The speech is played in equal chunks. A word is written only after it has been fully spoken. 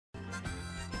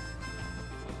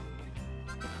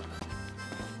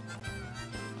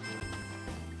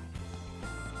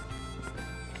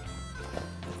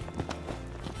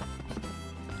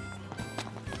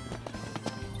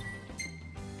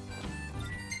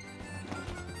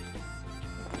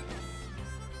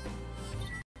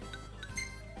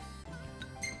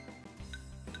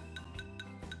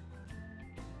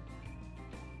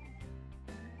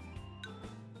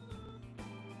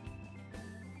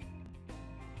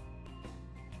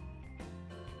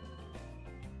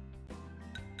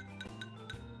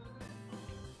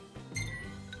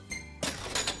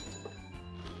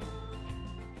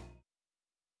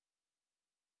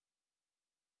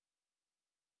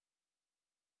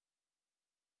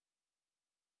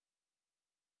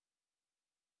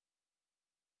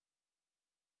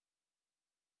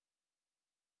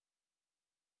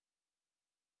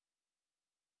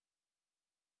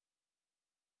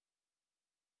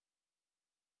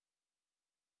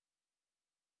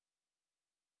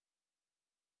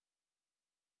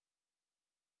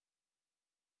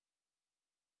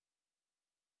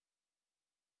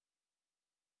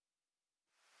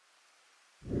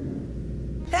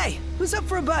Hey, who's up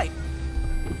for a bite?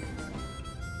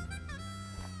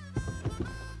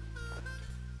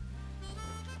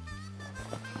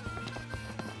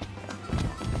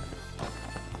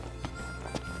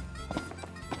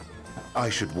 I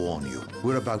should warn you,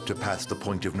 we're about to pass the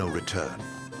point of no return.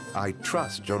 I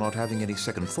trust you're not having any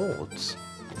second thoughts.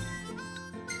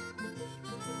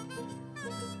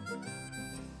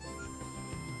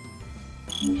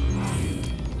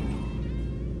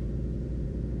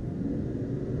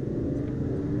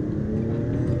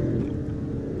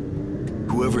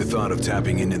 Whoever thought of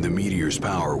tapping into the meteor's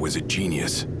power was a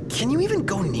genius. Can you even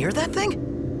go near that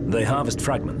thing? They harvest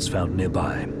fragments found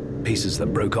nearby, pieces that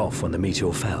broke off when the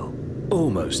meteor fell.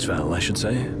 Almost fell, I should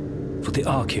say, for the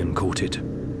Archaean caught it.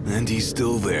 And he's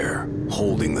still there,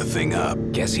 holding the thing up.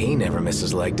 Guess he never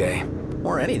misses leg day.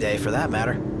 Or any day, for that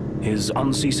matter. His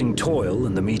unceasing toil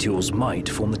and the meteor's might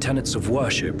form the tenets of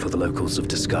worship for the locals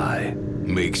of Sky.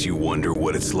 Makes you wonder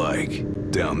what it's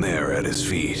like, down there at his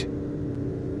feet.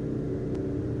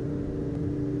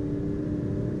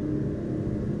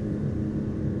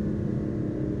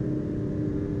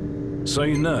 So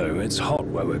you know, it's hot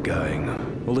where we're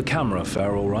going. Will the camera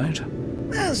fare all right?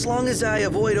 As long as I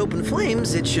avoid open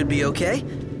flames, it should be okay.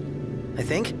 I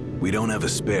think. We don't have a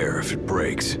spare if it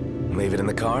breaks. Leave it in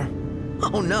the car?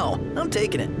 Oh no, I'm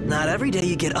taking it. Not every day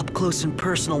you get up close and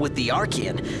personal with the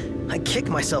Archaean. I'd kick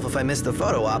myself if I missed the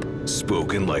photo op.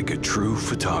 Spoken like a true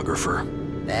photographer.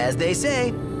 As they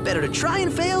say, better to try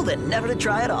and fail than never to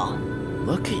try at all.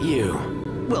 Look at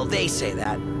you. Well, they say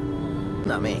that.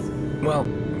 Not me. Well,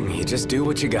 you just do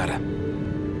what you gotta.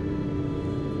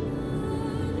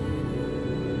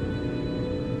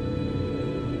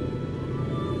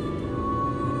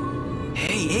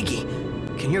 Hey,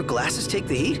 Iggy, can your glasses take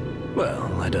the heat? Well,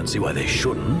 I don't see why they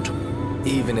shouldn't.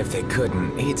 Even if they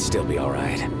couldn't, he'd still be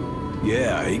alright.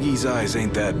 Yeah, Iggy's eyes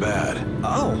ain't that bad.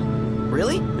 Oh,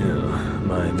 really? Yeah,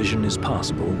 my vision is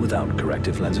passable without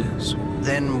corrective lenses.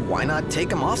 Then why not take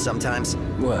them off sometimes?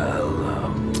 Well,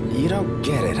 You don't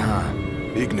get it, huh?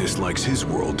 Ignis likes his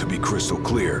world to be crystal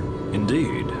clear.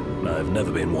 indeed. I've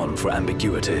never been one for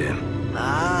ambiguity.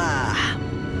 Ah,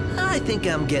 I think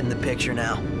I'm getting the picture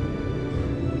now.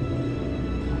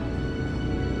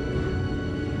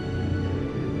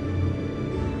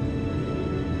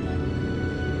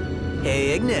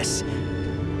 Hey, Ignis.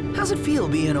 How's it feel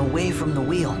being away from the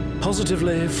wheel?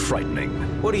 Positively frightening.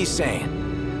 What are you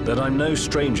saying? That I'm no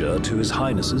stranger to His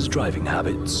Highness's driving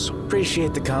habits.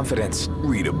 Appreciate the confidence.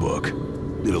 Read a book.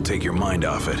 It'll take your mind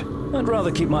off it. I'd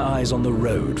rather keep my eyes on the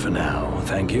road for now,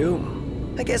 thank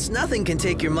you. I guess nothing can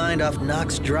take your mind off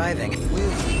Nox driving.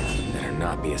 Better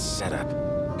not be a setup.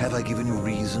 Have I given you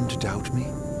reason to doubt me?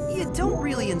 You don't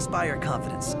really inspire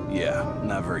confidence. Yeah,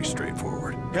 not very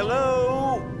straightforward.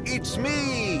 Hello, it's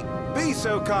me. Be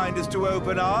so kind as to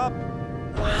open up.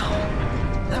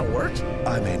 Wow, that worked?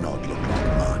 I may not look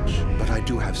like much, but I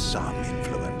do have some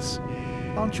influence.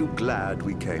 Aren't you glad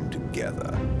we came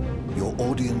together? Your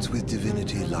audience with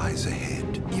divinity lies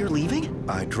ahead. You're leaving?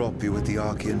 I drop you at the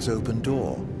Archaean's open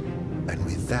door, and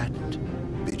with that,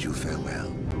 bid you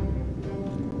farewell.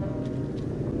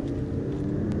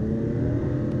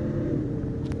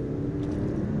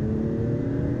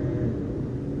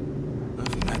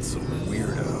 I've met some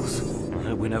weirdos. I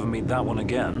hope we never meet that one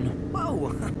again. Whoa,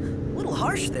 a little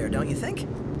harsh there, don't you think?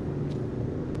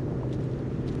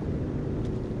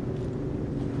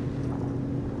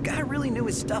 Guy really knew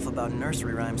his stuff about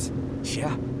nursery rhymes.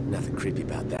 Yeah, nothing creepy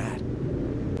about that.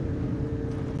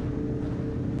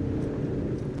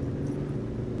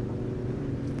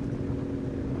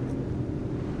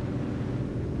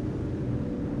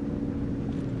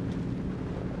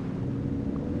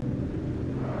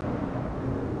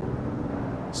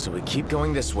 So we keep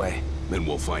going this way. Then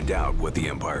we'll find out what the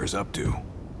Empire's up to.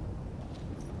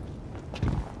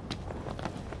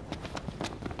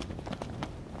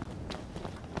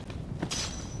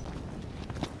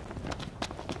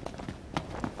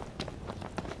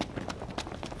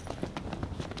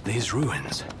 These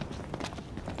ruins.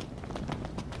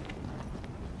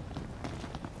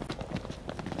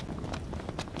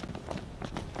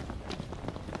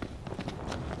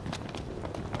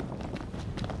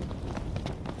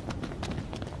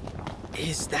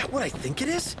 Is that what I think it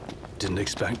is? Didn't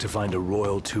expect to find a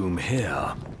royal tomb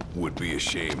here. Would be a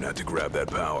shame not to grab that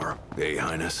power. Hey,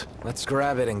 Highness. Let's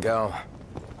grab it and go.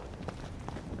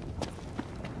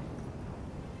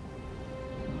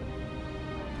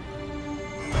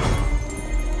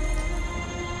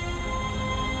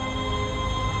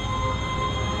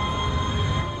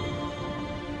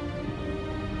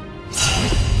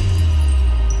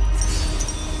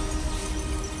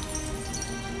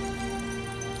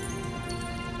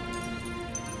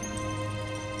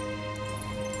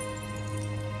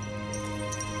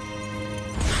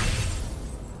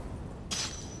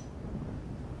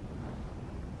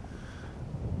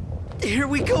 Here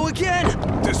we go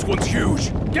again! This one's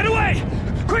huge. Get away!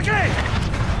 Quickly!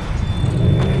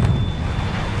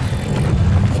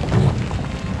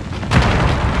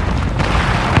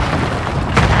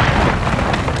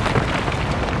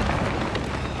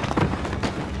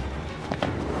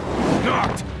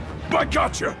 Knocked! I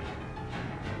gotcha!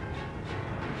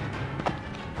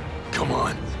 Come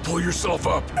on, pull yourself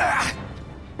up.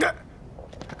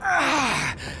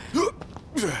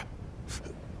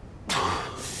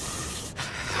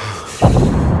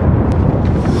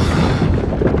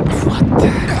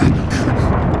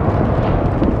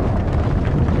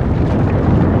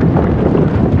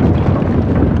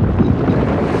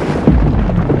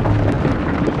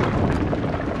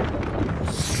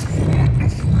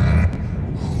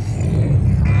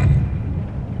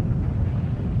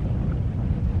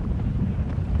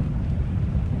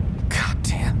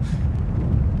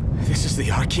 The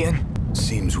Archaean?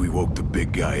 Seems we woke the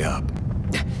big guy up.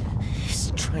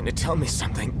 He's trying to tell me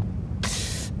something.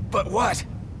 But what?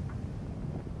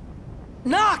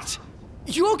 Knocked!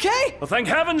 You okay? Well, thank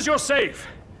heavens you're safe.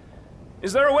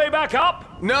 Is there a way back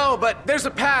up? No, but there's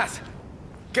a path.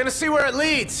 Gonna see where it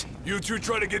leads. You two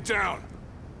try to get down.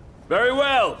 Very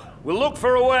well. We'll look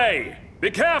for a way. Be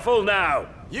careful now.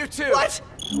 You too. What?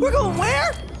 We're going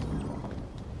where?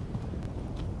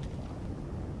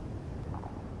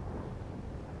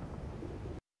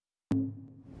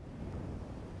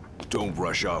 Don't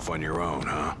rush off on your own,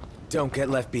 huh? Don't get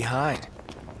left behind.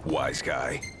 Wise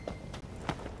guy.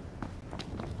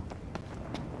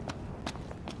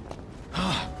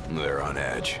 They're on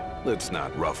edge. Let's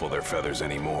not ruffle their feathers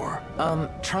anymore.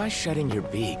 Try shutting your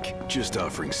beak. Just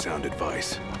offering sound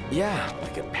advice. Yeah,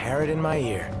 like a parrot in my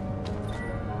ear.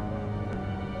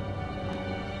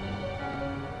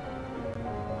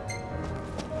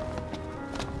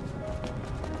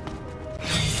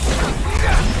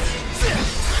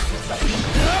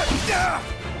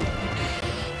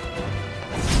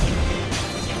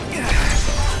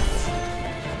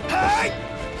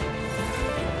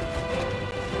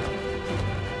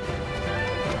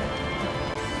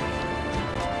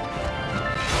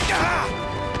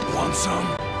 Want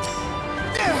some?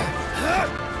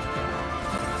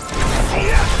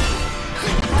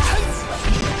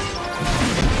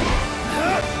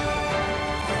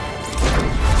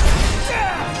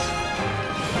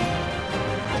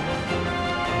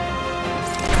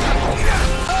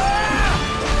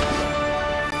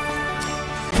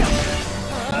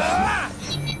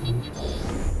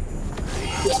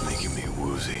 It's making me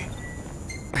woozy.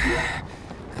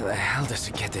 How the hell does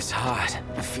it get this hot?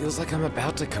 It feels like I'm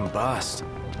about to combust.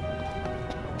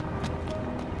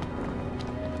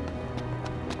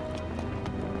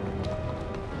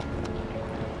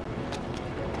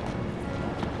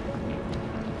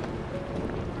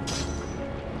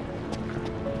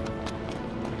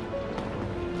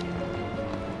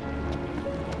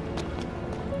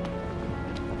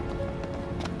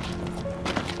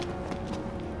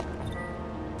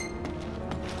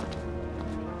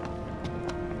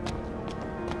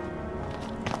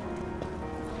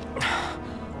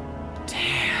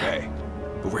 Hey,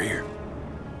 over here.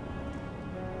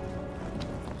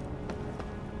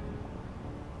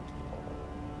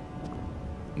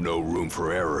 No room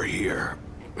for error here.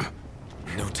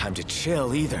 No time to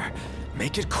chill either.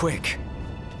 Make it quick.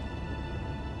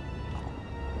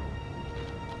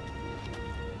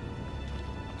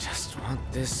 Just want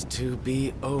this to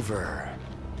be over.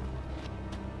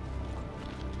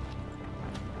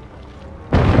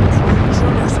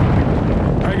 Troopers!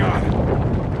 Hang on.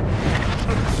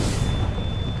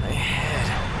 My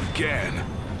head. Again.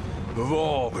 Of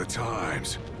all the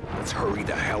times. Let's hurry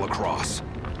the hell across.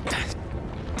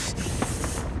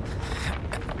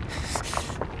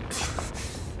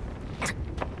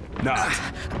 Nah.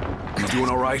 You doing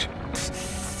all right?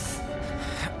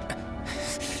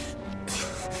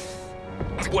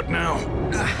 What now?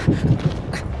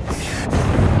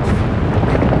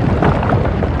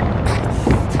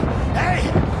 Hey!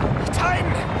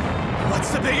 Titan!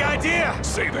 What's the big idea?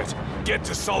 Save it. Get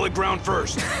to solid ground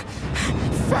first.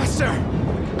 Faster!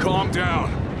 Calm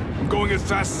down. I'm going as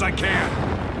fast as I can.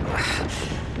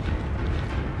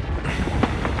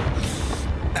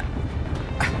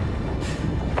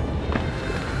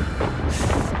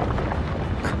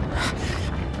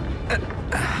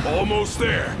 Almost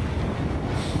there.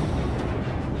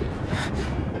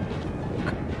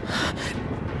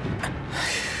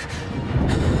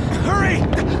 Hurry!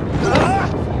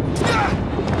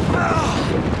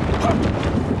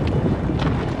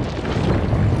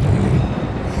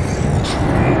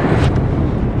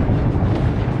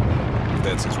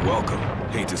 That's his welcome.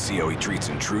 Hate to see how he treats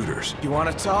intruders. You want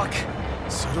to talk?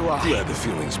 So So do I. Glad the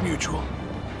feeling's mutual.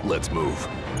 Let's move.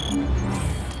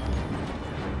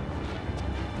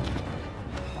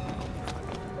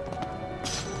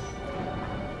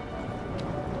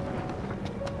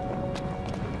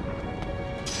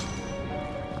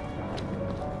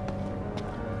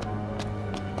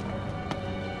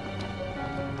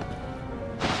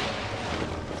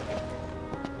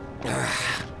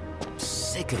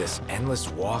 Sick of this endless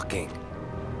walking.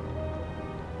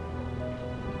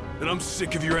 And I'm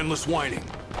sick of your endless whining.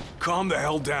 Calm the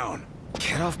hell down.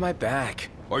 Get off my back.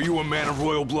 Are you a man of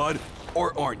royal blood,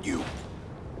 or aren't you?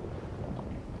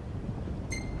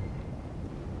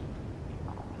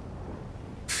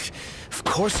 Of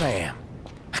course I am.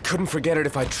 I couldn't forget it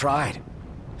if I tried.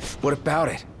 What about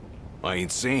it? I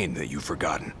ain't saying that you've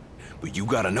forgotten, but you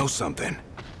gotta know something.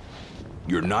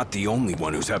 You're not the only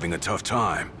one who's having a tough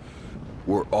time.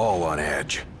 We're all on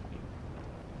edge.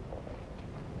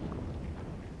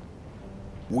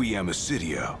 We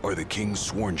Amicitia are the King's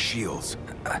sworn shields.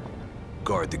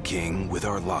 Guard the King with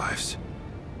our lives.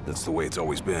 That's the way it's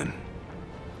always been.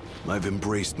 I've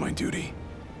embraced my duty,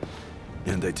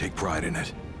 and I take pride in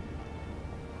it.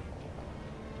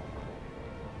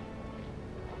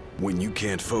 When you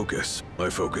can't focus, I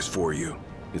focus for you.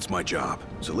 It's my job,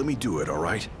 so let me do it, all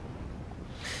right?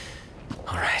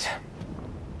 All right.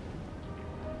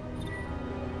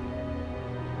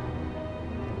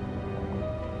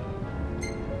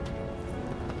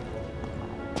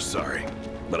 Sorry,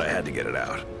 but I had to get it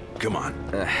out. Come on.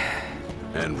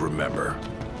 And remember,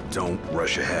 don't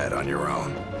rush ahead on your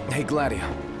own. Hey, Gladio.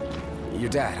 Your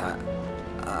dad,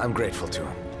 I'm grateful to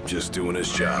him. Just doing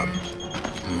his job.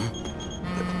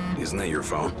 Isn't that your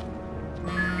phone?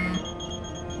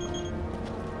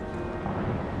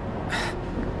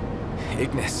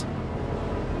 Ignis.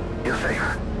 You're safe.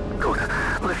 Good.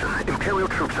 Listen, Imperial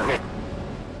troops are...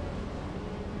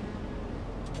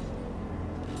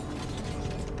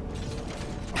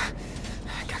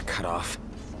 Got cut off.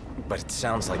 But it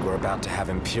sounds like we're about to have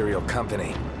Imperial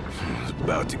company. It's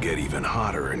about to get even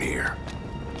hotter in here.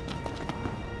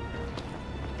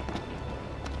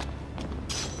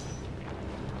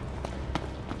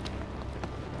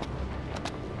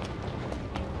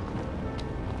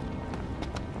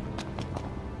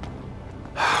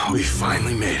 We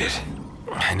finally made it.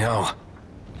 I know.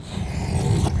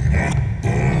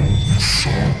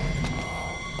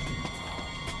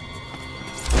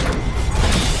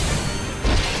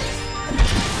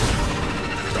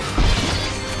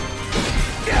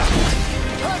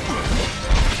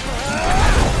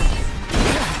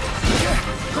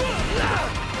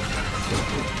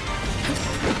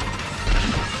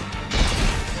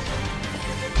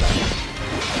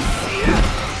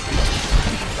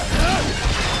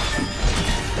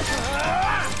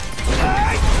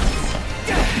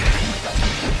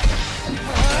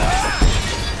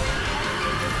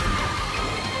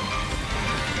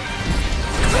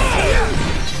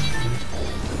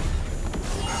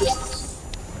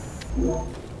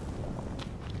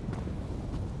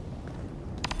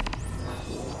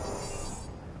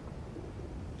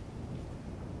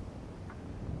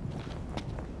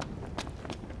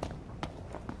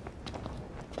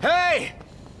 Hey!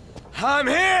 I'm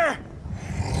here!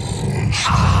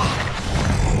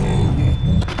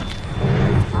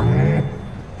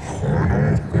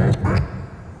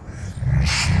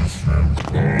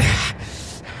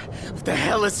 What the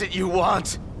hell is it you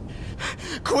want?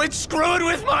 Quit screwing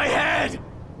with my head!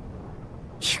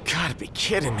 You gotta be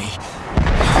kidding me.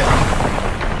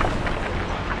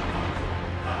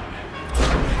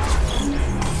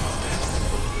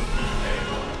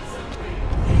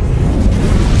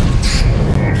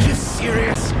 You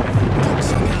serious?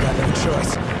 Looks like I got no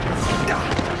choice.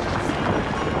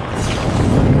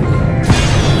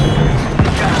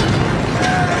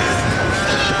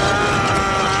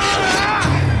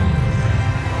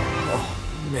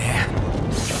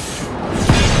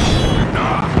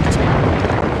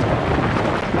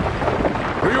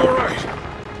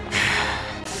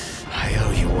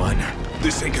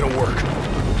 This ain't gonna work.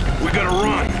 We gotta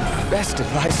run. Best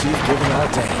advice you've given all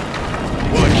day.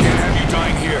 Well, I can't have you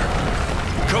dying here.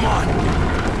 Come on.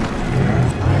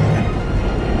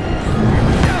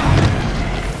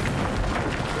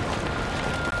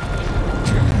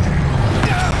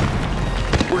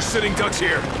 We're sitting ducks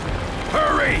here.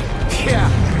 Hurry! Yeah,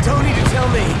 don't need to tell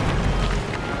me.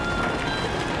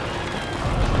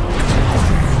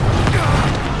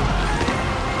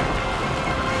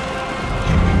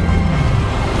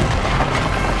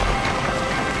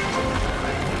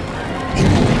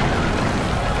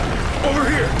 Over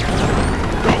here!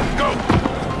 Go, go!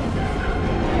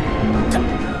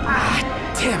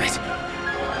 Damn it!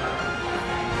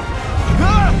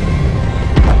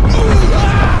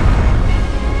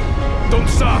 Don't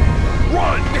stop!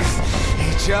 Run!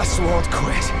 He just won't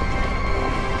quit.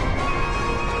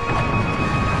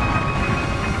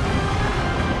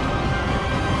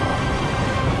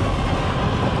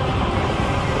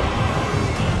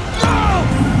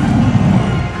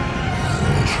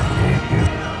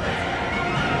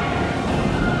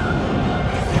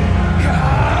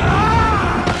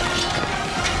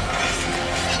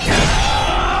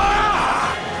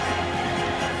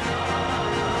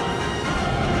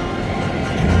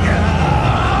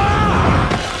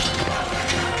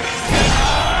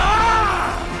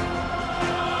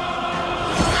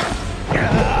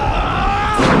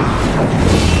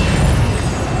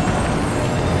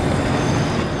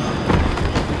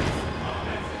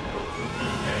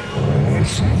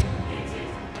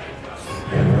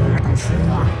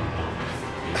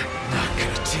 Not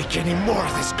gonna take any more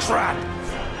of this crap!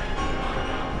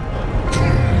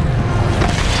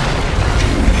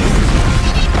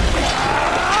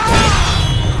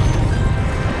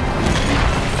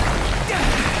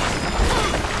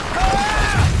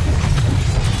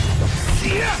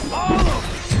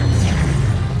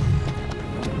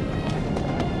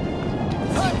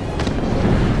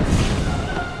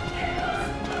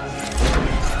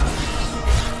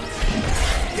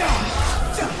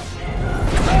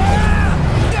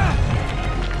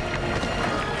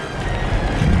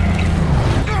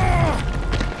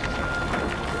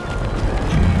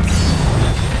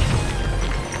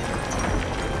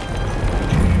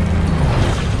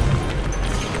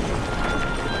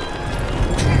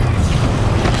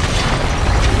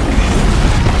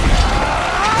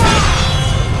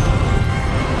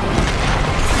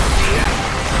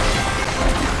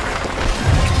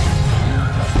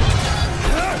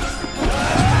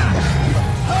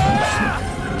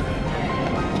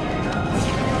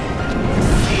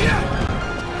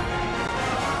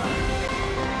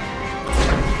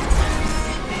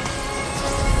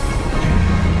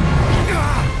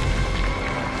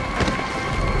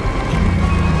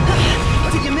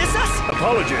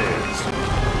 Apologies.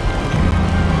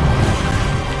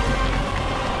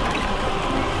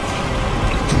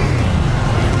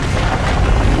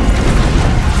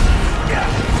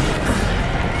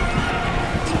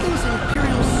 Think those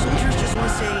Imperial soldiers just want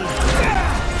to say...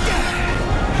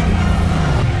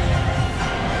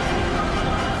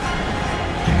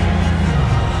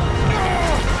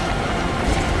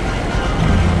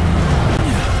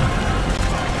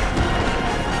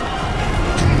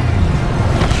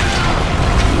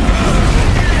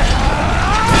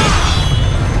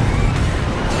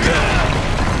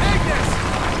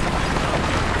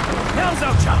 Now's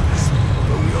our chance.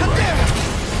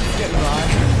 Get by.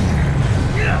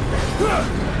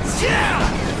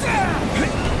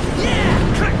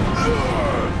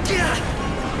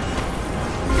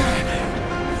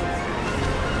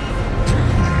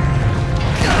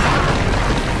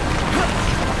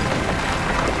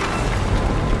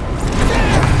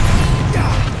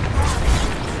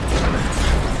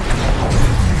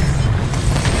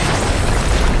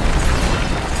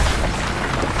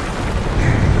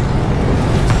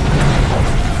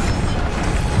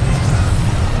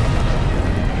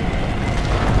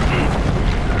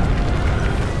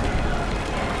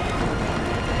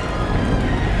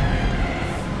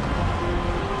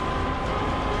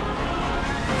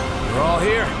 We're all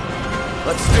here.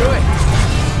 Let's do it.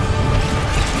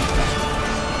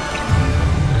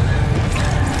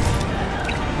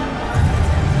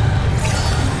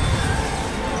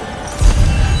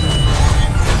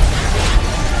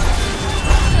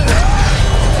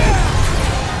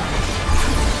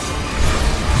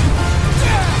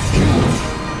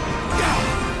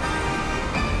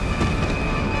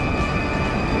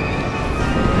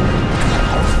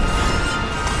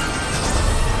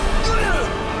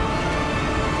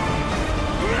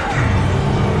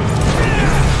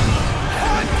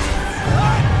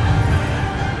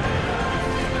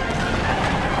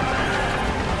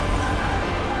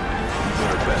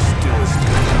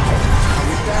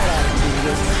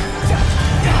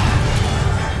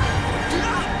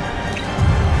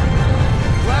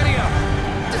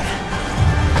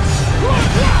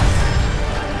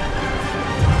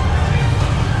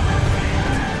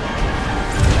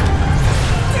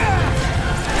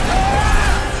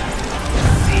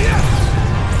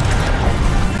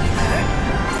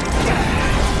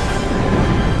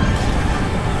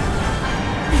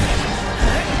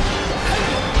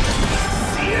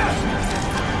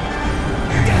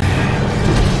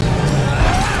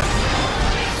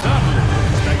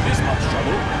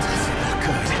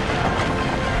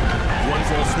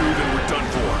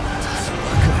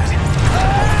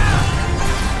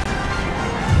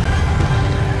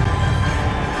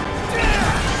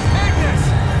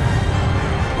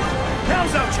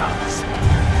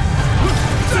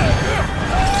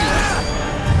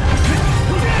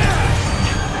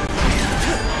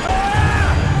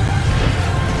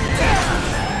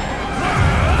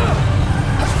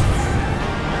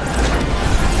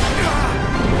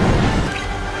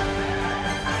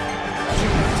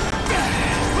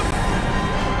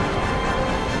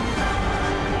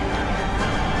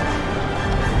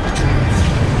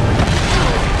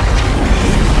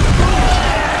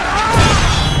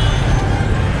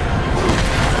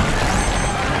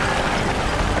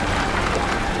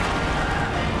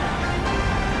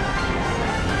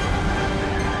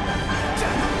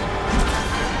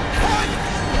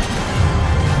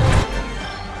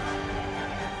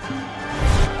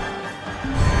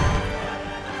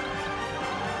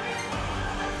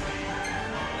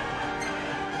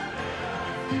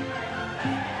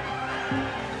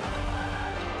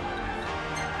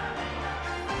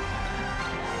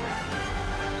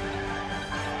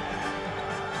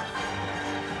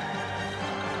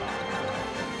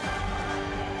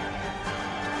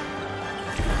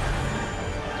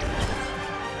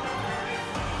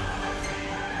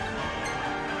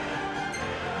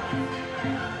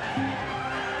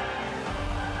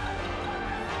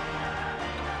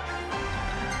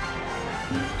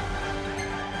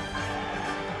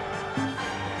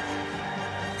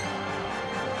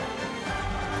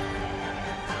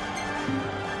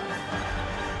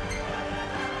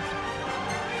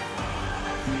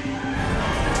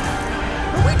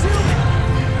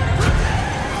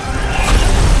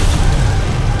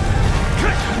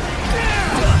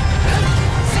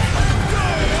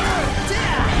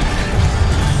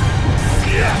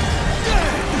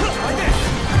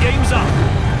 Game's up.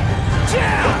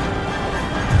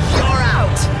 You're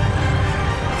out!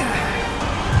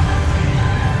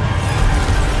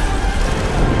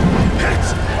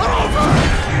 It's over!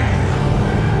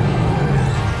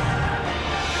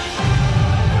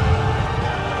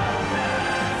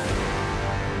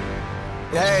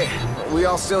 Hey, we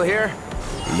all still here?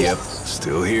 Yep,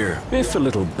 still here. If a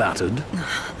little battered.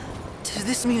 Does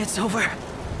this mean it's over?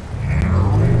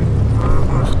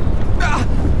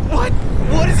 What?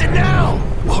 What is it now?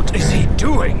 What is he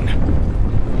doing?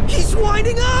 He's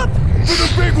winding up! For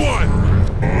the big one!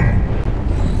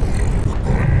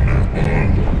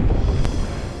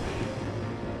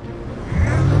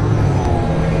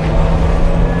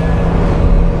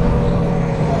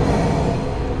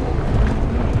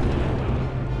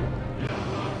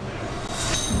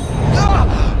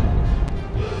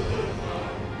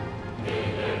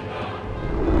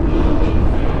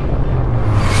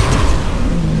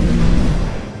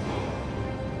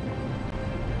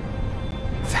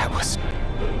 That was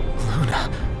Luna.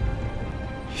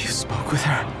 You spoke with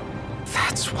her?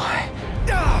 That's why.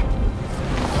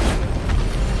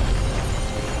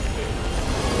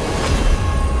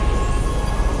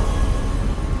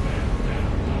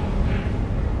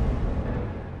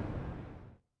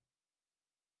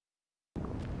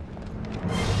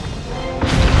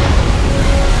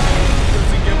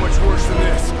 Doesn't get much worse than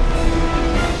this.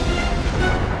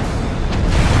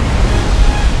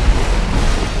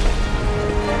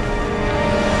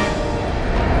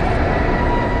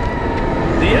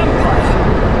 The Empire!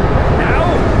 Now?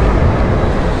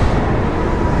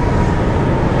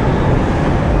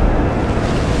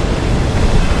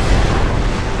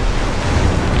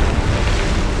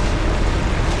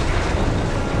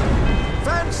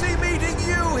 Fancy meeting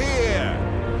you here!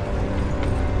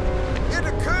 It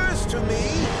occurs to me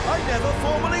I never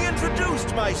formally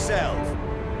introduced myself.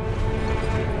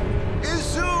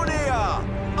 Izunia!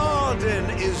 Arden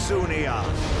Izunia!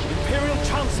 Imperial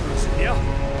Chancellor, Izunia.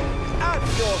 At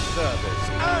your service,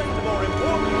 and more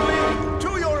importantly,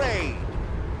 to your aid.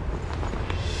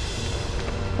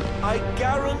 I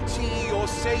guarantee your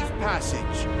safe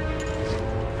passage.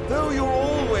 Though you're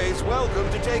always welcome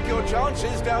to take your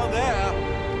chances down there.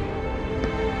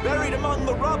 Buried among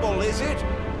the rubble, is it?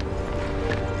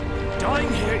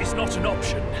 Dying here is not an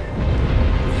option.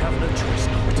 We have no choice,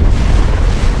 Noct.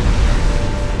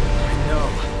 I know.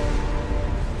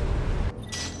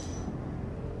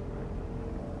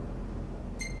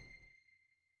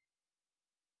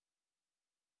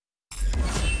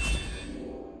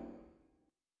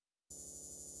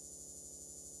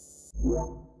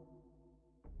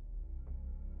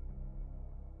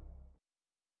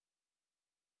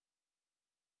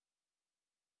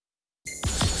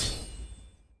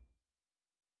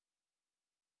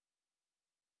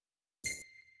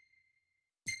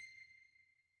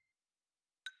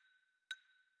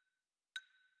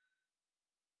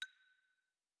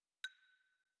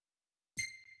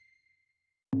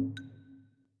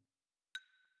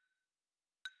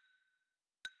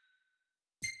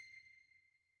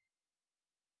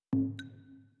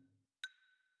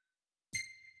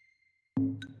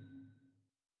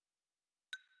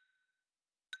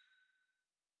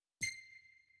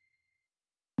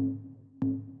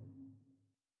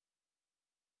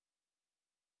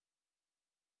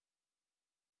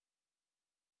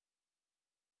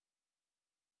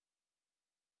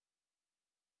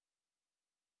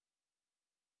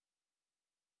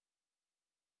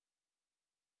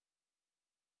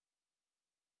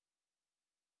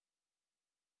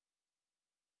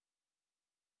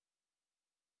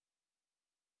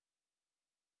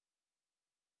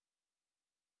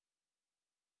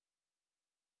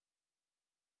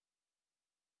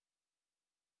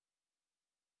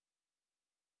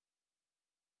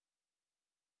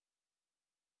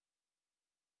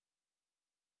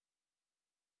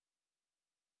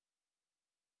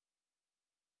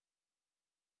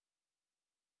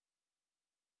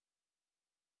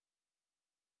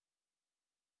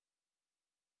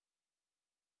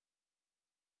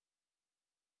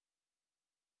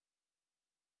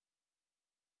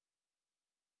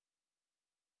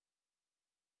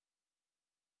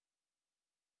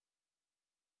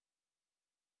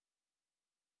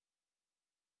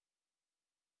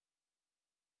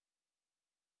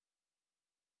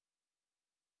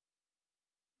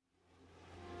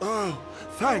 Oh,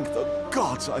 thank the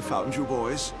gods I found you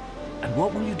boys. And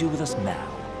what will you do with us now?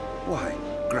 Why,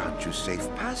 grant you safe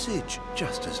passage,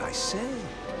 just as I said.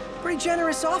 Pretty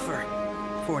generous offer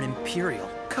for an Imperial.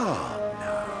 Calm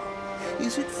now.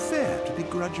 Is it fair to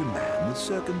begrudge a man the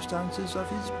circumstances of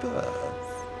his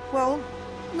birth? Well,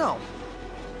 no.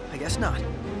 I guess not.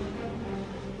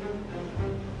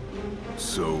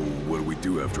 So, what do we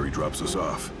do after he drops us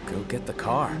off? Go get the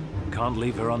car. Can't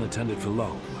leave her unattended for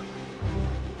long.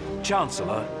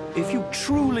 Chancellor, if you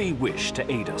truly wish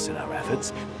to aid us in our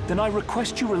efforts, then I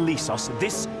request you release us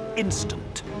this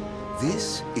instant.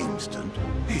 This instant?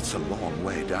 It's a long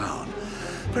way down.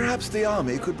 Perhaps the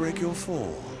army could break your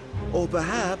fall. Or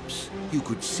perhaps you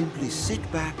could simply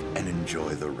sit back and enjoy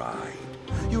the ride.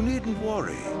 You needn't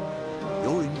worry.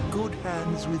 You're in good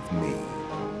hands with me.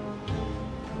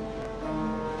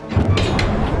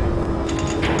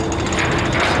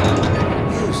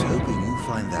 Here's hoping you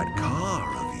find that car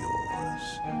of yours.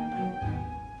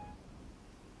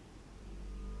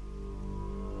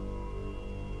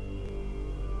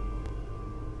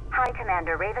 High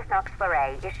Commander Ravis Nox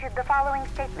Fleury issued the following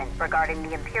statement regarding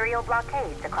the Imperial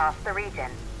blockades across the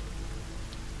region.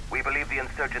 We believe the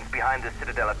insurgents behind the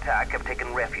Citadel attack have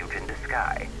taken refuge in the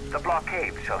sky. The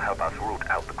blockades shall help us root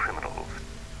out the criminals.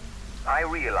 I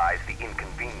realize the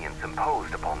inconvenience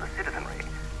imposed upon the citizenry,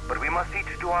 but we must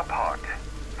each do our part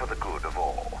for the good of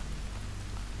all.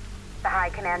 The High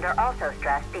Commander also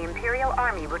stressed the Imperial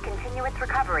Army would continue its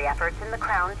recovery efforts in the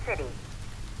Crown City.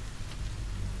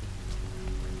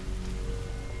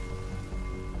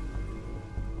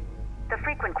 The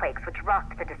frequent quakes which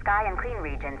rocked the Disgaea and Clean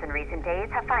regions in recent days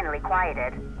have finally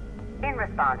quieted. In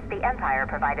response, the Empire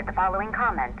provided the following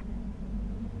comment.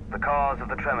 The cause of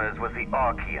the tremors was the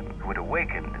Archaean, who had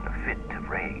awakened in a fit of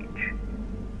rage.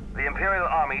 The Imperial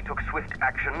Army took swift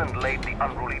action and laid the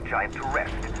unruly giant to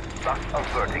rest, thus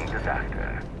averting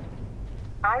disaster.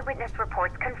 Eyewitness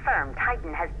reports confirm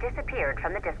Titan has disappeared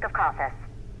from the Disk of Kothis.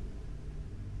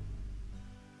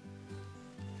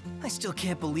 I still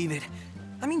can't believe it.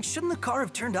 I mean, shouldn't the car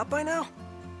have turned up by now?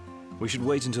 We should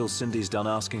wait until Cindy's done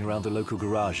asking around the local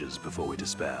garages before we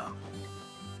despair.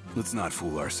 Let's not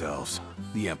fool ourselves.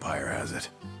 The Empire has it.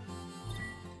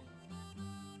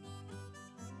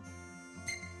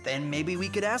 Then maybe we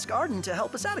could ask Arden to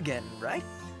help us out again, right?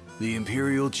 The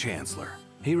Imperial Chancellor.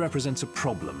 He represents a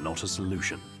problem, not a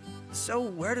solution. So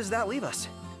where does that leave us?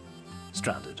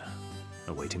 Stranded,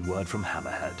 awaiting word from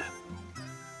Hammerhead.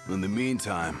 In the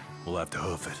meantime, we'll have to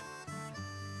hoof it.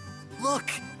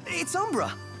 Look, it's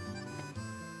Umbra.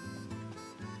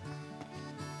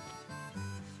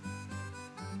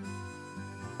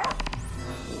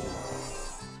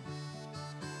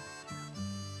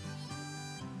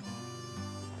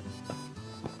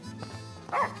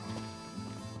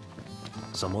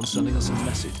 Someone's sending us a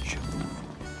message.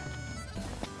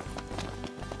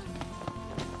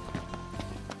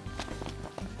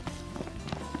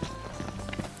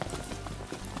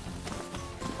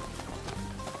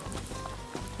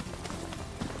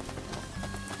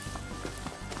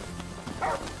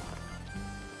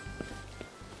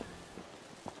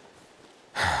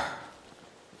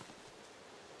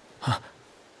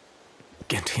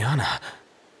 Gentiana.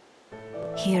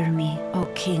 Hear me, O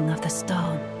King of the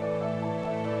Stone.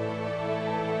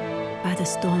 By the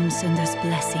Stormsender's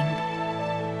blessing,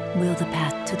 will the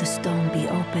path to the stone be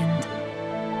opened?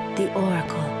 The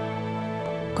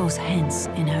Oracle goes hence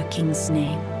in her king's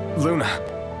name. Luna.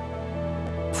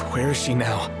 Where is she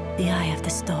now? The Eye of the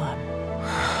Storm.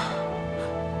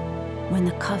 When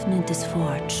the Covenant is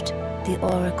forged, the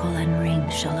Oracle and Ring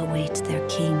shall await their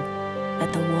king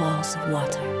at the walls of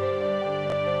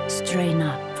water. Stray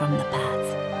not from the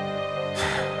path.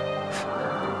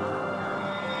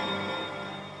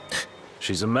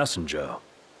 She's a messenger.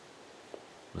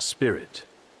 A spirit.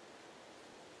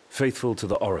 Faithful to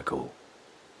the Oracle.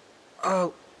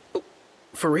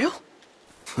 For real?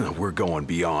 We're going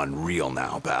beyond real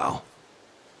now, pal.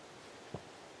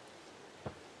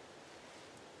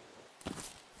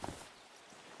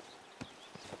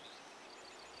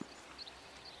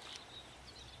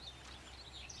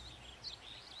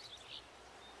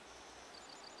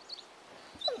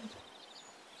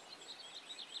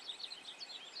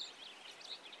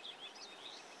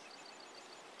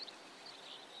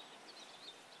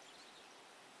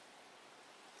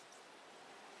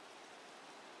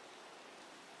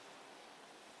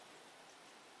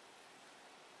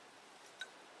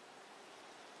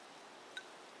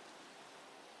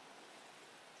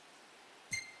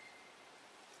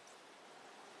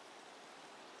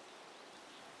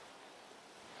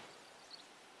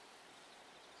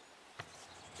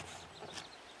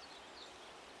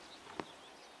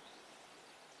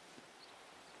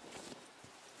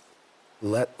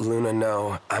 Let Luna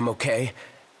know I'm okay,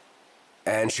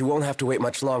 and she won't have to wait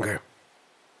much longer.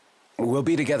 We'll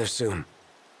be together soon.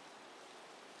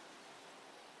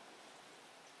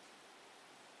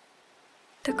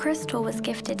 The crystal was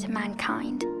gifted to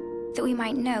mankind, that we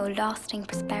might know lasting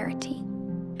prosperity.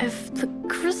 If the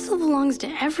crystal belongs to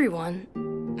everyone,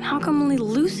 how come only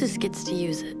Lucis gets to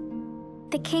use it?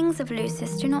 The kings of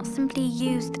Lucis do not simply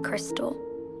use the crystal,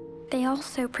 they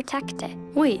also protect it.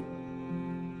 Wait,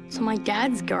 so my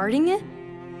dad's guarding it?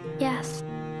 Yes.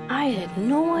 I had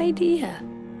no idea.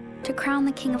 To crown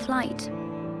the King of Light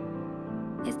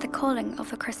is the calling of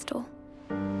the crystal,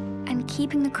 and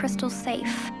keeping the crystal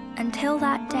safe until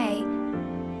that day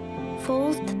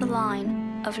falls to the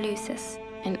line of Lucis.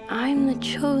 And I'm the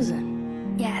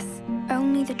chosen. Yes,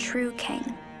 only the true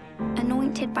king,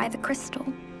 anointed by the crystal,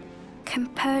 can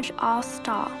purge our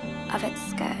star of its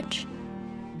scourge.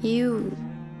 You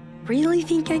really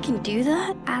think I can do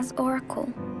that? As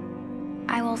Oracle,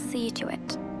 I will see to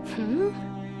it.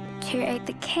 To aid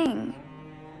the king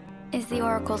is the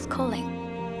Oracle's calling.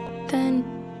 Then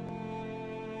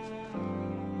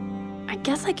I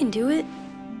guess I can do it.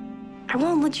 I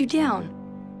won't let you down.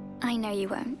 I know you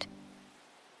won't.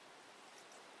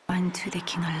 Unto the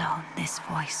king alone this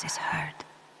voice is heard.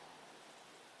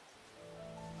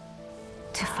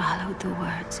 To follow the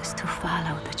words is to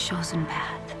follow the chosen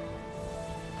path.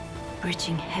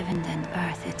 Bridging heaven and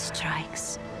earth it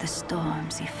strikes, the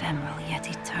storm's ephemeral yet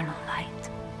eternal light.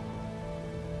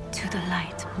 To the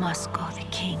light must go the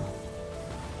king.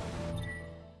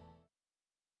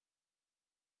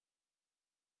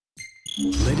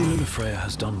 Lady Lunafreya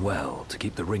has done well to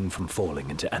keep the ring from falling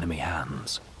into enemy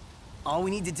hands. All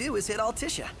we need to do is hit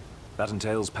Altissia. That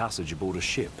entails passage aboard a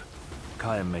ship.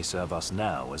 Kayam may serve us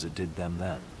now as it did them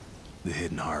then. The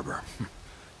hidden harbor.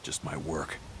 Just my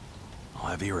work. I'll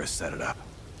have Ira set it up.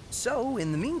 So,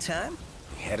 in the meantime...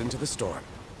 Head into the storm.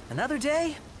 Another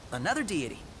day, another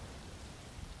deity.